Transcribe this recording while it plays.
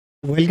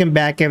Welcome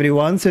back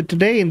everyone. So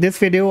today in this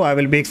video I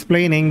will be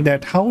explaining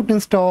that how to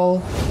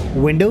install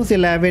Windows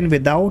 11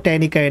 without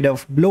any kind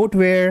of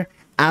bloatware,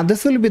 and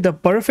this will be the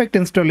perfect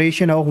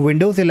installation of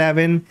Windows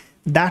 11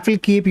 that will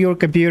keep your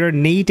computer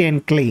neat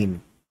and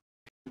clean.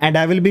 And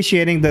I will be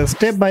sharing the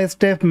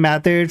step-by-step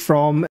method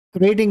from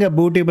creating a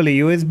bootable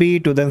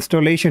USB to the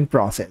installation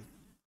process.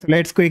 So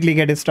let's quickly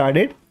get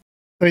started.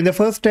 So in the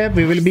first step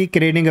we will be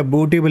creating a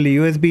bootable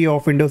USB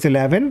of Windows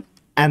 11,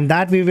 and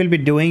that we will be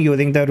doing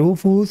using the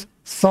Rufus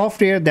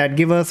software that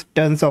give us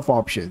tons of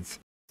options.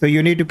 So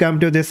you need to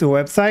come to this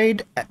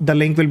website. The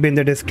link will be in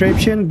the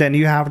description. Then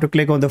you have to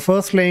click on the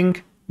first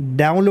link,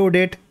 download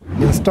it,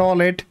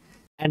 install it,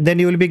 and then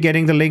you will be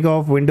getting the link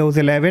of Windows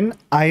 11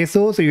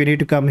 ISO. So you need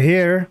to come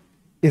here,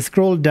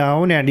 scroll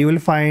down, and you will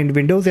find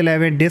Windows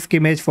 11 disk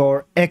image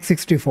for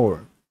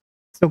x64.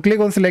 So click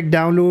on select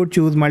download,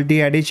 choose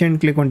multi-edition,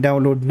 click on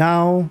download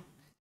now.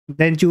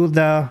 Then choose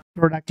the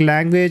product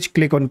language,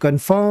 click on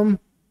confirm,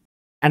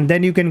 and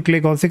then you can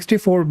click on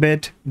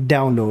 64-bit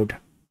download.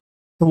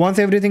 So once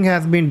everything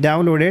has been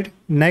downloaded,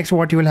 next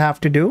what you will have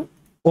to do,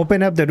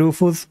 open up the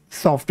Rufus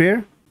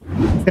software,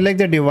 select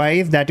the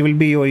device that will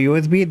be your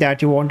USB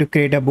that you want to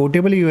create a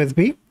bootable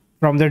USB.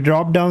 From the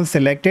drop down,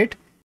 select it.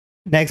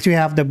 Next you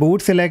have the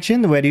boot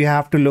selection where you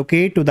have to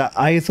locate to the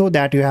ISO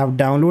that you have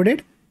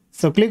downloaded.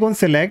 So click on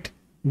select,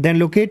 then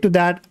locate to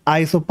that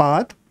ISO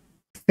path,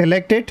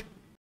 select it.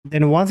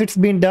 Then once it's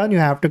been done, you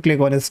have to click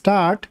on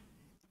start.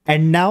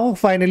 And now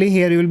finally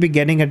here you will be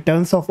getting a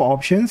tons of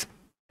options.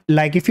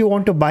 Like if you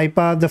want to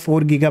bypass the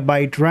 4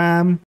 GB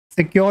RAM,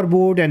 secure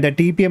boot, and the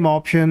TPM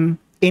option.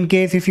 In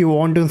case if you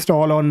want to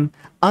install on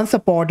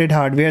unsupported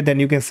hardware, then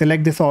you can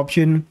select this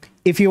option.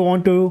 If you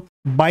want to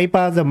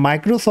bypass the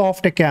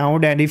Microsoft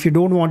account and if you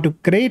don't want to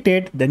create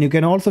it, then you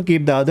can also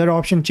keep the other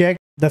option checked,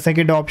 the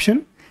second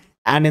option.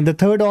 And in the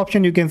third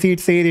option, you can see it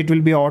says it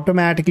will be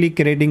automatically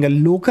creating a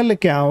local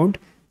account.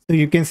 So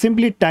you can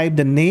simply type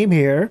the name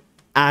here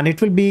and it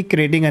will be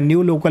creating a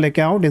new local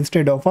account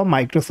instead of a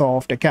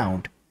Microsoft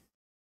account.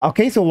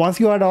 Okay, so once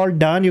you are all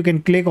done, you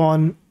can click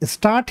on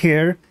start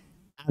here,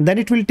 and then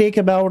it will take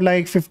about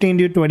like 15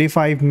 to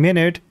 25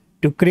 minutes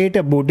to create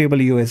a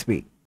bootable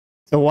USB.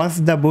 So once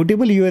the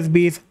bootable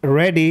USB is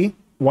ready,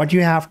 what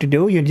you have to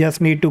do, you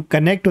just need to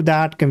connect to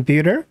that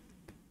computer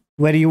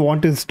where you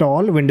want to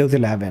install Windows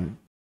 11.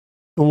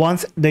 So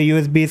once the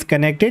USB is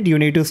connected, you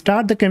need to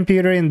start the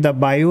computer in the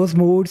BIOS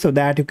mode so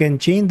that you can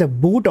change the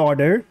boot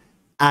order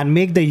and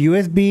make the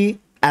USB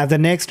as the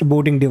next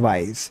booting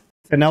device.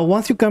 So now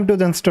once you come to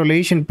the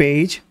installation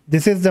page,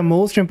 this is the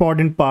most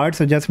important part,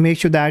 so just make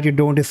sure that you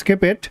don't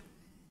skip it.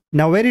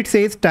 Now where it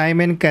says time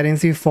and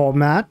currency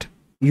format,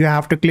 you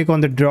have to click on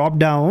the drop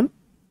down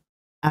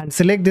and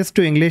select this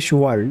to English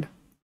World.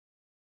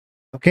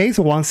 Okay,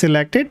 so once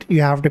selected,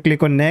 you have to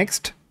click on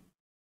next,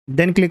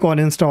 then click on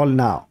install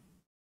now.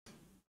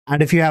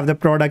 And if you have the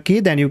product key,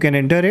 then you can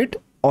enter it,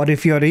 or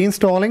if you're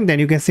reinstalling, then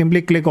you can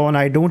simply click on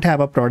I don't have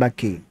a product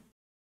key.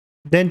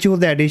 Then choose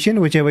the edition,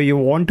 whichever you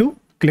want to.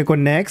 Click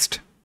on next,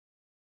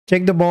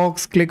 check the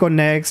box, click on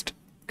next,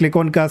 click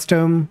on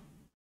custom,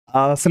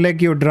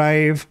 select your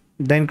drive,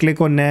 then click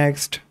on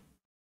next.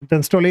 The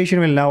installation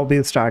will now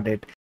be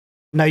started.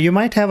 Now you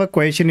might have a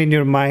question in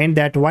your mind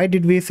that why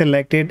did we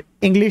selected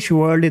English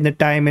World in the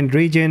time and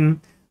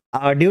region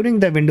during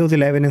the Windows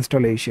 11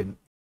 installation.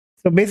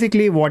 So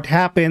basically what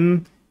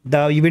happened,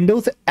 the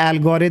Windows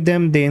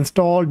algorithm, they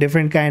install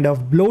different kind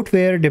of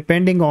bloatware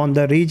depending on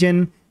the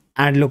region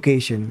and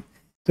location.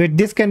 So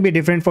this can be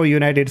different for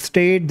United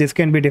States, this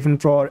can be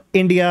different for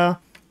India,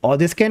 or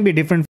this can be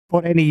different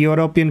for any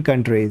European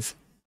countries.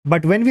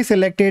 But when we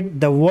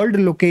selected the world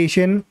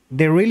location,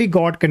 they really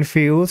got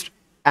confused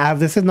as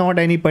this is not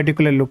any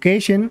particular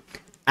location,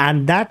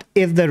 and that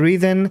is the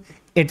reason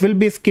it will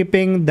be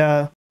skipping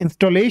the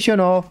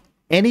installation of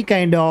any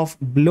kind of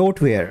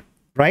bloatware,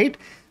 right?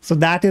 So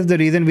that is the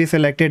reason we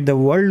selected the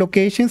world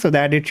location, so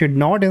that it should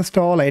not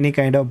install any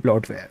kind of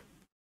bloatware.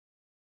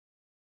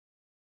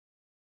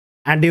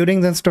 And during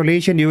the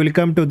installation, you will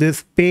come to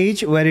this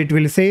page where it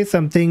will say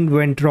something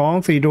went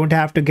wrong, so you don't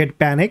have to get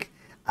panic.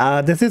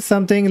 This is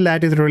something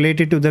that is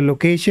related to the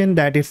location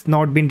that is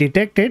not been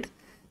detected.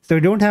 So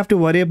you don't have to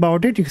worry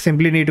about it. You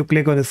simply need to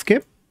click on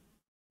skip.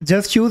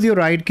 Just choose your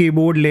right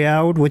keyboard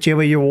layout,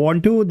 whichever you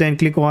want to, then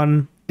click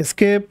on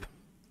skip,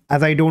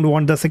 as I don't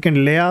want the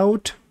second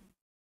layout.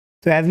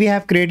 So as we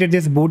have created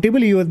this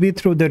bootable USB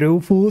through the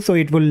Rufus, so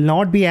it will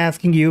not be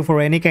asking you for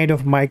any kind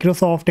of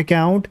Microsoft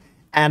account.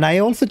 And I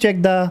also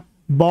checked the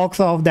box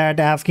of that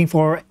asking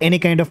for any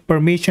kind of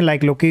permission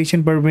like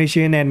location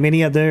permission and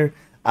many other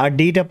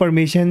data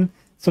permission,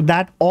 so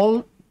that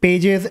all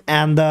pages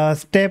and the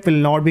step will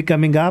not be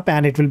coming up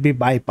and it will be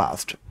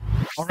bypassed.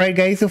 Alright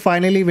guys, so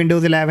finally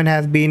Windows 11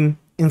 has been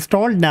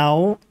installed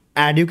now,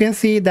 and you can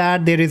see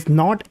that there is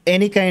not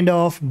any kind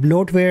of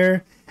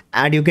bloatware,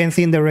 and you can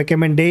see in the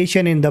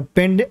recommendation in the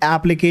pinned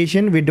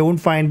application we don't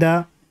find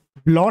the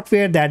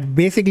bloatware that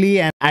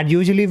basically and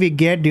usually we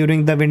get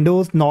during the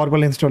Windows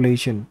normal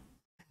installation.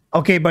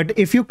 Okay, but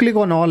if you click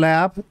on all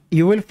app,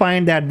 you will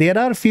find that there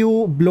are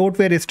few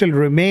bloatware still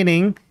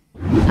remaining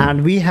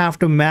and we have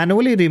to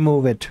manually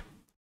remove it.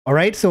 All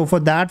right, so for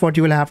that, what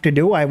you will have to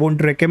do, I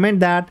won't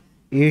recommend that.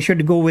 You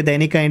should go with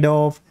any kind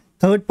of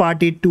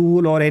third-party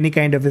tool or any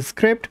kind of a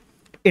script.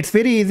 It's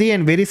very easy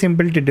and very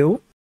simple to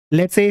do.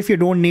 Let's say if you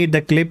don't need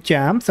the clip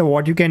champ, so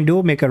what you can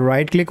do, make a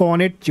right click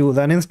on it, choose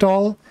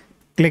uninstall,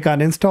 click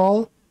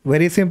uninstall,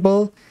 very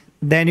simple.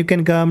 Then you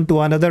can come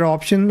to another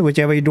option,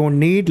 whichever you don't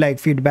need, like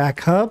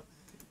feedback hub.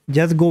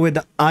 Just go with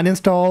the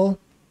uninstall.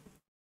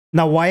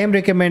 Now, why I'm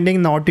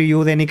recommending not to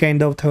use any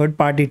kind of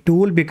third-party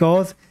tool,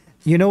 because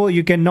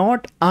you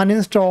cannot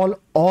uninstall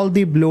all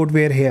the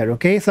bloatware here.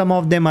 Okay, some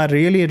of them are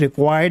really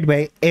required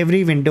by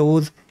every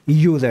Windows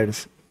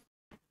users.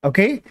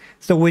 Okay,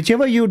 so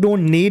whichever you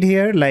don't need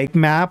here, like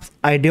maps,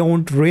 I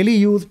don't really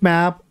use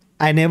map.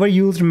 I never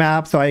used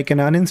map, so I can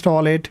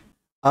uninstall it.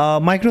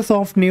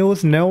 Microsoft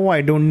News, no,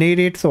 I don't need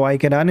it, so I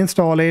can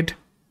uninstall it.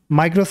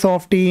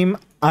 Microsoft Team,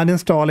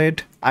 uninstall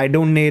it, I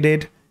don't need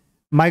it.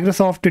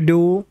 Microsoft To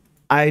Do,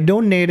 I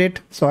don't need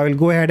it, so I will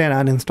go ahead and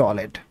uninstall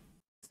it.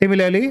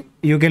 Similarly,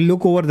 you can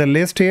look over the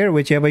list here,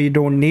 whichever you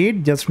don't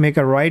need, just make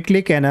a right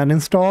click and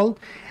uninstall.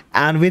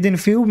 And within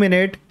few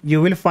minutes,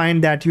 you will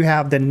find that you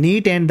have the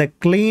neat and the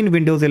clean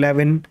Windows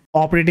 11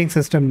 operating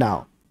system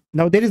now.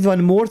 Now, there is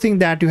one more thing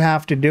that you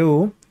have to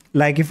do.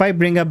 Like if I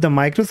bring up the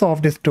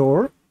Microsoft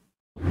Store,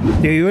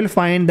 you will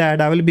find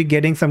that I will be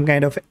getting some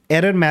kind of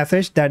error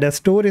message that the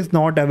store is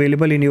not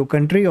available in your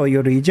country or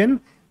your region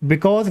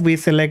because we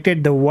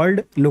selected the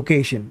world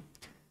location.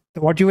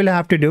 So what you will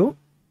have to do,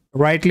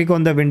 right click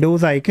on the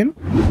Windows icon,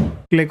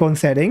 click on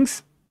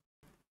settings.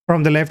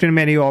 From the left hand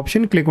menu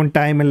option, click on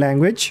time and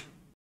language.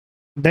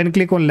 Then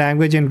click on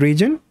language and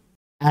region.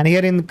 And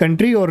here in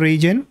country or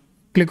region,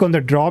 click on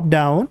the drop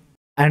down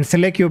and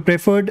select your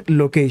preferred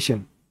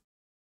location.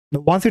 Now,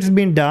 once it's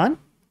been done,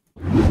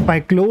 if I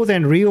close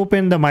and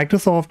reopen the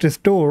Microsoft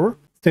Store,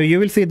 so you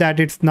will see that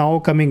it's now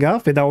coming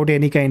up without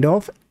any kind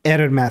of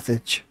error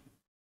message,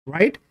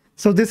 right?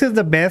 So this is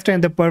the best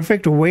and the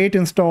perfect way to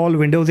install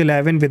Windows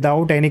 11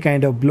 without any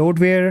kind of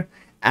bloatware.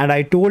 And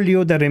I told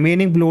you the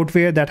remaining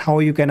bloatware, that how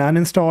you can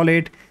uninstall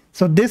it.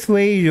 So this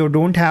way you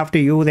don't have to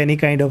use any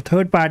kind of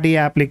third-party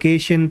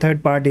application,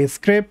 third-party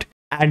script,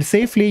 and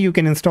safely you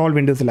can install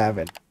Windows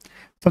 11.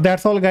 So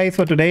that's all guys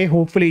for today.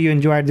 Hopefully you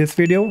enjoyed this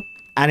video.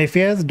 And if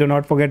yes, do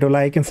not forget to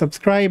like and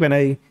subscribe, and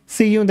I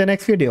see you in the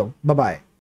next video. Bye-bye.